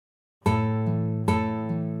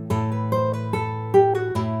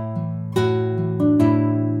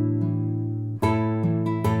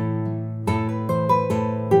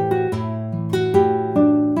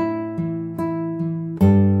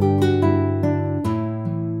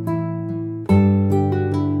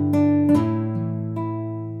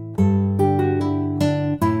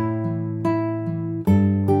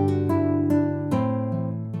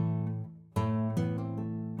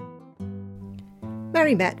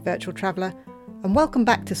Mary Met, virtual traveller, and welcome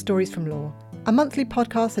back to Stories from Lore, a monthly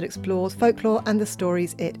podcast that explores folklore and the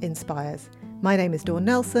stories it inspires. My name is Dawn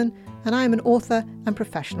Nelson, and I am an author and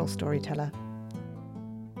professional storyteller.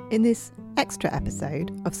 In this extra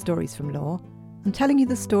episode of Stories from Lore, I'm telling you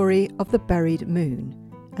the story of the Buried Moon,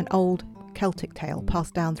 an old Celtic tale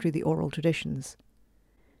passed down through the oral traditions.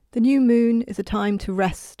 The new moon is a time to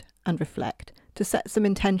rest and reflect, to set some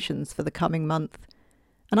intentions for the coming month.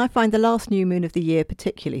 And I find the last new moon of the year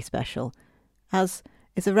particularly special, as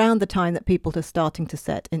it's around the time that people are starting to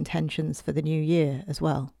set intentions for the new year as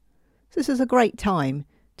well. So this is a great time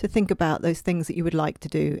to think about those things that you would like to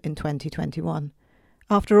do in 2021.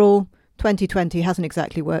 After all, 2020 hasn't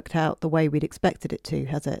exactly worked out the way we'd expected it to,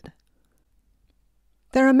 has it?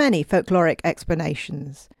 There are many folkloric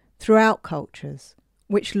explanations throughout cultures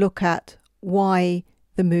which look at why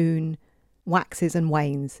the moon waxes and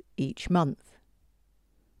wanes each month.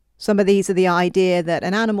 Some of these are the idea that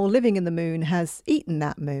an animal living in the moon has eaten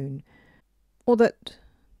that moon, or that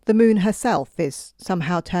the moon herself is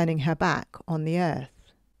somehow turning her back on the earth.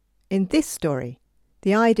 In this story,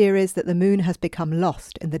 the idea is that the moon has become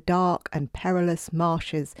lost in the dark and perilous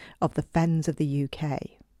marshes of the fens of the UK.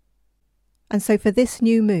 And so for this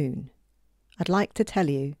new moon, I'd like to tell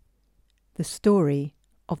you the story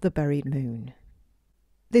of the buried moon.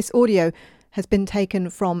 This audio has been taken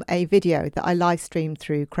from a video that I live streamed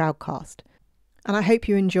through Crowdcast, and I hope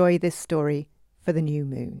you enjoy this story for the new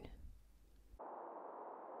moon.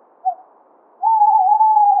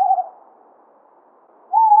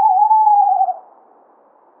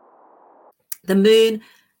 The moon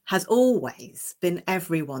has always been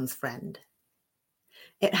everyone's friend.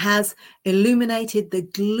 It has illuminated the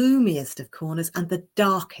gloomiest of corners and the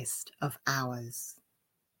darkest of hours.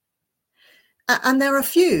 And there are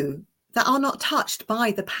few that are not touched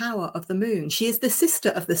by the power of the moon. She is the sister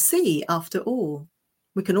of the sea, after all.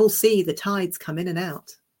 We can all see the tides come in and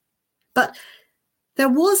out. But there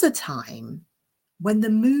was a time when the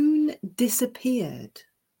moon disappeared.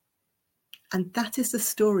 And that is the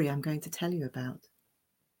story I'm going to tell you about.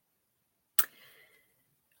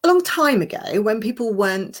 A long time ago, when people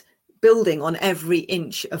weren't building on every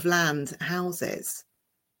inch of land houses,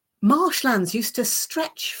 marshlands used to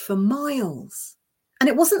stretch for miles. And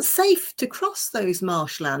it wasn't safe to cross those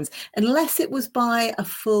marshlands unless it was by a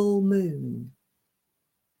full moon.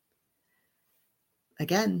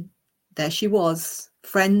 Again, there she was,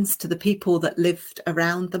 friends to the people that lived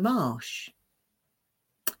around the marsh.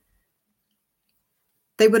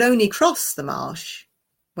 They would only cross the marsh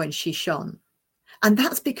when she shone. And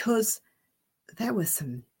that's because there were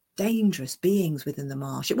some dangerous beings within the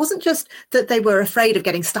marsh. It wasn't just that they were afraid of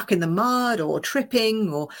getting stuck in the mud or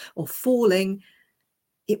tripping or falling.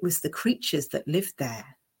 It was the creatures that lived there.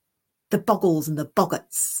 The boggles and the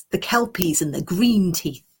boggarts, the kelpies and the green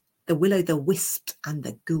teeth, the will-o'-the-wisps and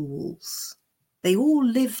the ghouls. They all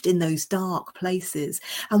lived in those dark places.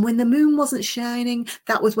 And when the moon wasn't shining,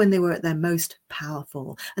 that was when they were at their most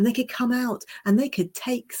powerful. And they could come out and they could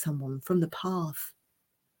take someone from the path.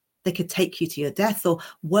 They could take you to your death, or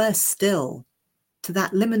worse still, to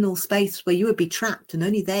that liminal space where you would be trapped and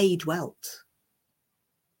only they dwelt.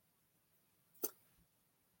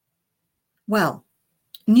 Well,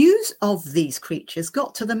 news of these creatures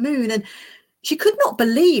got to the moon, and she could not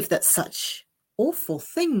believe that such awful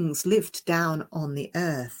things lived down on the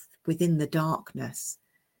earth within the darkness.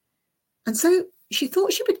 And so she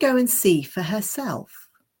thought she would go and see for herself.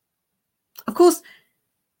 Of course,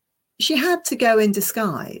 she had to go in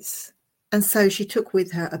disguise, and so she took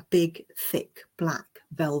with her a big, thick, black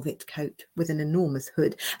velvet coat with an enormous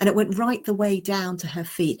hood, and it went right the way down to her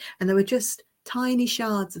feet, and there were just tiny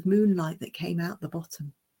shards of moonlight that came out the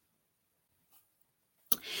bottom.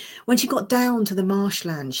 When she got down to the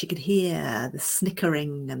marshland, she could hear the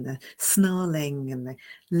snickering and the snarling and the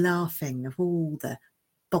laughing of all the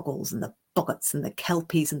boggles and the boggarts and the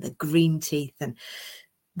kelpies and the green teeth. And,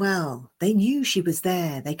 well, they knew she was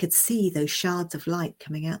there. They could see those shards of light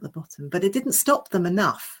coming out the bottom, but it didn't stop them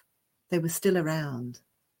enough. They were still around.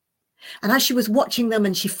 And as she was watching them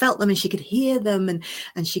and she felt them and she could hear them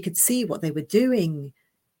and she could see what they were doing,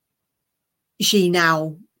 she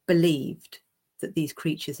now believed that these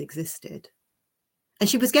creatures existed. And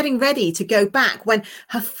she was getting ready to go back when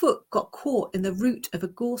her foot got caught in the root of a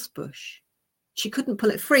gorse bush. She couldn't pull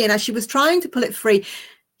it free. And as she was trying to pull it free,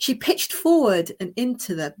 she pitched forward and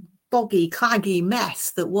into the boggy, claggy mess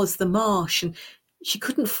that was the marsh. And she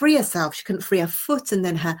couldn't free herself. She couldn't free her foot. And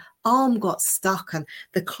then her arm got stuck and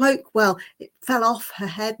the cloak, well, it fell off her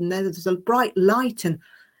head. And there was a bright light and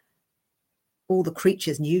all the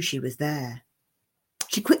creatures knew she was there.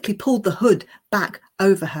 She quickly pulled the hood back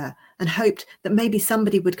over her and hoped that maybe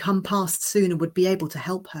somebody would come past soon and would be able to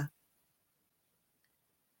help her.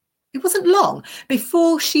 It wasn't long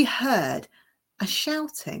before she heard a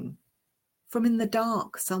shouting from in the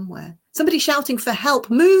dark somewhere. Somebody shouting for help.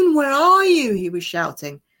 "Moon, where are you?" he was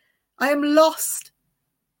shouting. "I am lost.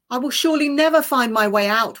 I will surely never find my way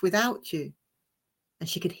out without you." And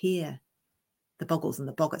she could hear the Boggles and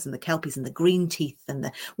the Boggarts and the Kelpies and the green teeth and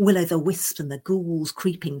the will-o'-the-wisps and the ghouls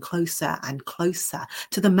creeping closer and closer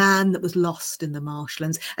to the man that was lost in the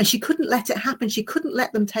marshlands. And she couldn't let it happen. She couldn't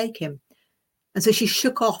let them take him. And so she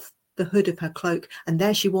shook off the hood of her cloak, and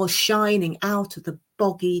there she was, shining out of the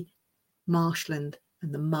boggy marshland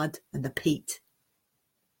and the mud and the peat.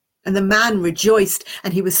 And the man rejoiced,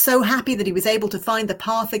 and he was so happy that he was able to find the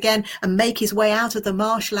path again and make his way out of the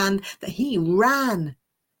marshland that he ran.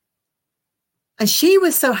 And she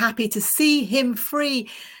was so happy to see him free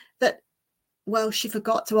that, well, she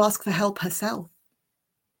forgot to ask for help herself.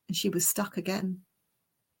 And she was stuck again.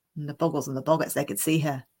 And the Boggles and the Boggarts, they could see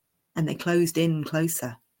her, and they closed in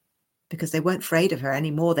closer because they weren't afraid of her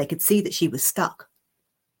anymore. They could see that she was stuck.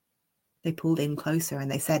 They pulled in closer and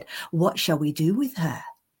they said, "What shall we do with her?"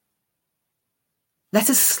 "Let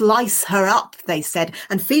us slice her up," they said,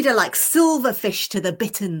 "and feed her like silverfish to the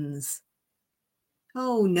bitterns."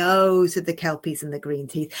 "Oh no," said the Kelpies and the green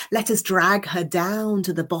teeth. "Let us drag her down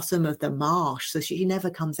to the bottom of the marsh so she never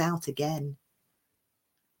comes out again."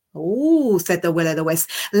 "Oh," said the will-o'-the-wisp,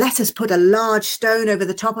 "let us put a large stone over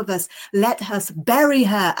the top of us. Let us bury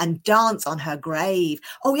her and dance on her grave."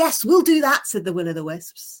 "Oh yes, we'll do that," said the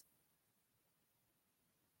will-o'-the-wisps.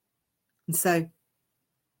 And so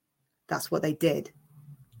that's what they did.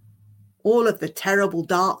 All of the terrible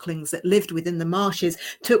darklings that lived within the marshes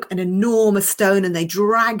took an enormous stone and they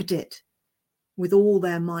dragged it with all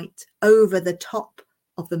their might over the top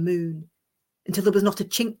of the moon until there was not a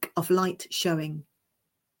chink of light showing.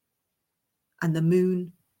 And the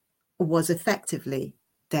moon was effectively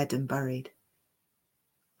dead and buried.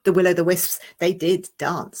 The will-o'-the-wisps, they did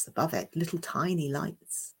dance above it, little tiny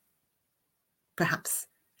lights, perhaps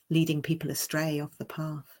leading people astray off the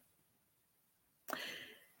path.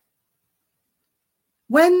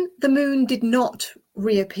 When the moon did not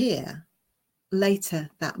reappear later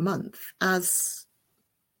that month, as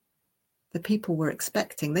the people were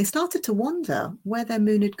expecting, they started to wonder where their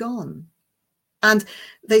moon had gone. And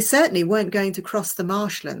they certainly weren't going to cross the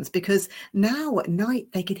marshlands, because now at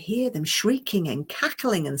night they could hear them shrieking and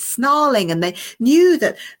cackling and snarling, and they knew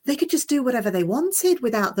that they could just do whatever they wanted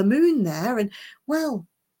without the moon there. And, well,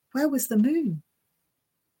 where was the moon?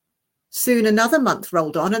 Soon another month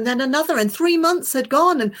rolled on, and then another, and 3 months had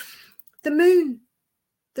gone, and the moon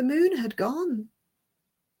had gone.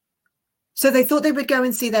 So they thought they would go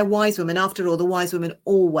and see their wise woman. After all, the wise woman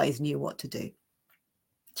always knew what to do.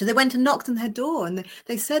 So they went and knocked on her door, and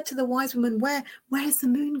they said to the wise woman, where has the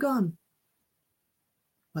moon gone?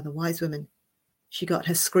 Well, the wise woman, she got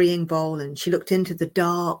her screeing bowl and she looked into the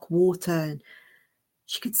dark water and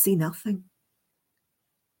she could see nothing.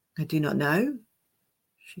 "I do not know,"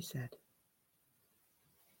 she said.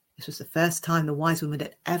 This was the first time the wise woman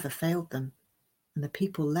had ever failed them, and the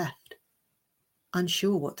people left,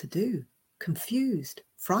 unsure what to do, confused,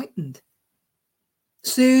 frightened.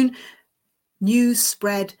 Soon, news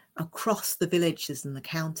spread across the villages and the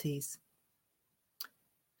counties.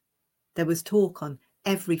 There was talk on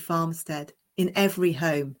every farmstead, in every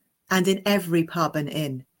home, and in every pub and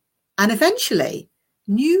inn. And eventually,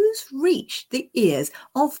 news reached the ears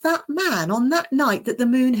of that man on that night that the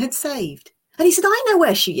moon had saved. And he said, "I know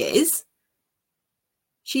where she is.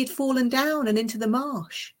 She had fallen down and into the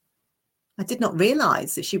marsh. I did not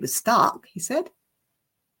realise that she was stuck," he said.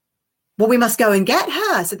 "Well, we must go and get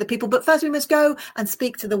her," said the people, "but first we must go and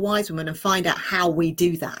speak to the wise woman and find out how we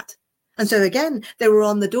do that." And so again, they were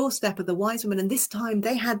on the doorstep of the wise woman, and this time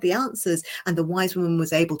they had the answers, and the wise woman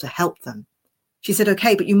was able to help them. She said,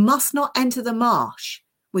 "Okay, but you must not enter the marsh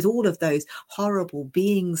with all of those horrible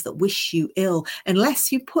beings that wish you ill,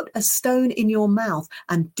 unless you put a stone in your mouth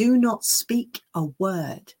and do not speak a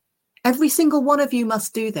word. Every single one of you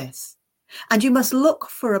must do this. And you must look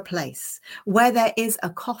for a place where there is a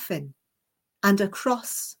coffin and a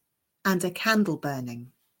cross and a candle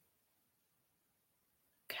burning."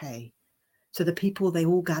 Okay, so the people, they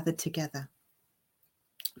all gathered together.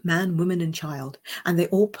 Man, woman and child, and they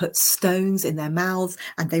all put stones in their mouths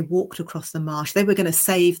and they walked across the marsh. They were going to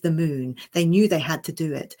save the moon. They knew they had to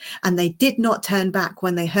do it, and they did not turn back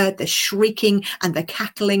when they heard the shrieking and the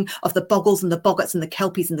cackling of the Boggles and the Boggarts and the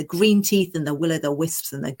Kelpies and the green teeth and the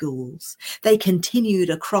will-o'-the-wisps and the ghouls. They continued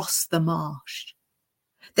across the marsh.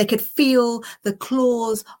 They could feel the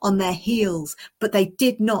claws on their heels, but they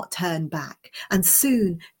did not turn back. And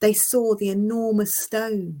soon they saw the enormous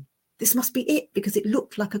stone. This must be it, because it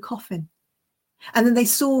looked like a coffin. And then they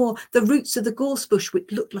saw the roots of the gorse bush,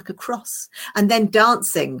 which looked like a cross. And then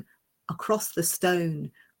dancing across the stone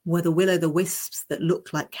were the will-o'-the-wisps that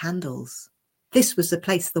looked like candles. This was the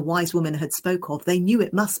place the wise woman had spoke of. They knew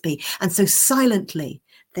it must be. And so silently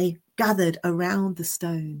they gathered around the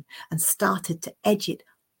stone and started to edge it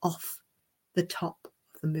off the top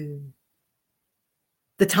of the moon.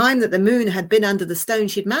 The time that the moon had been under the stone,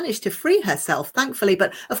 she'd managed to free herself, thankfully,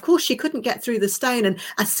 but of course she couldn't get through the stone. And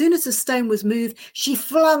as soon as the stone was moved, she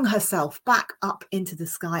flung herself back up into the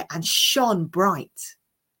sky and shone bright.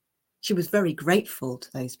 She was very grateful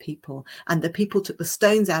to those people, and the people took the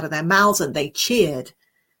stones out of their mouths and they cheered.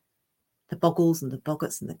 The boggles and the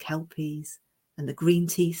boggarts and the kelpies and the green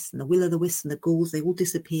teeth and the will-o'-the-wisps and the gulls, they all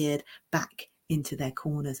disappeared back into their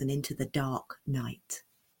corners and into the dark night.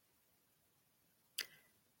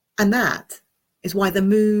 And that is why the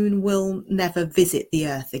moon will never visit the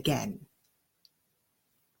earth again.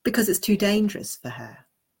 Because it's too dangerous for her.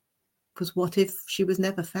 Because what if she was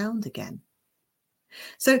never found again?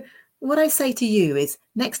 So what I say to you is,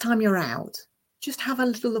 next time you're out, just have a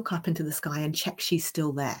little look up into the sky and check she's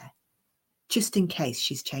still there, just in case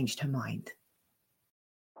she's changed her mind.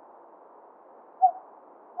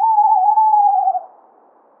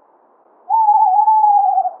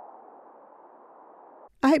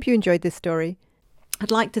 I hope you enjoyed this story.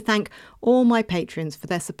 I'd like to thank all my patrons for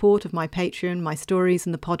their support of my Patreon, my stories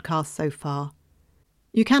and the podcast so far.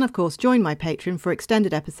 You can, of course, join my Patreon for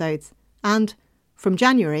extended episodes and, from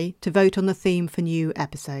January, to vote on the theme for new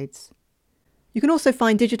episodes. You can also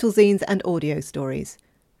find digital zines and audio stories,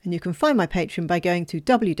 and you can find my Patreon by going to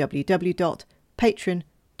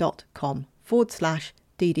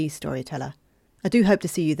www.patreon.com/DD Storyteller. I do hope to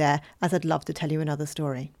see you there, as I'd love to tell you another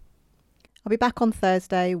story. I'll be back on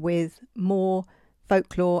Thursday with more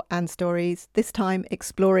folklore and stories, this time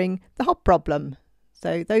exploring the hob problem.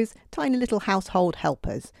 So those tiny little household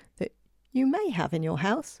helpers that you may have in your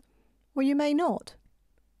house, or you may not.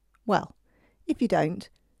 Well, if you don't,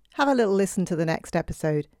 have a little listen to the next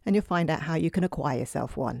episode and you'll find out how you can acquire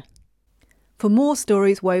yourself one. For more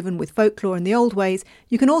stories woven with folklore in the old ways,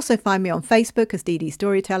 you can also find me on Facebook as DD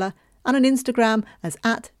Storyteller and on Instagram as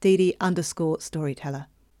 @DD_Storyteller.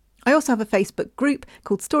 I also have a Facebook group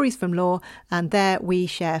called Stories from Law, and there we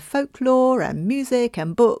share folklore and music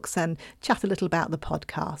and books and chat a little about the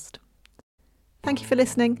podcast. Thank you for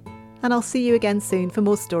listening, and I'll see you again soon for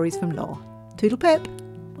more Stories from Law. Toodle pip!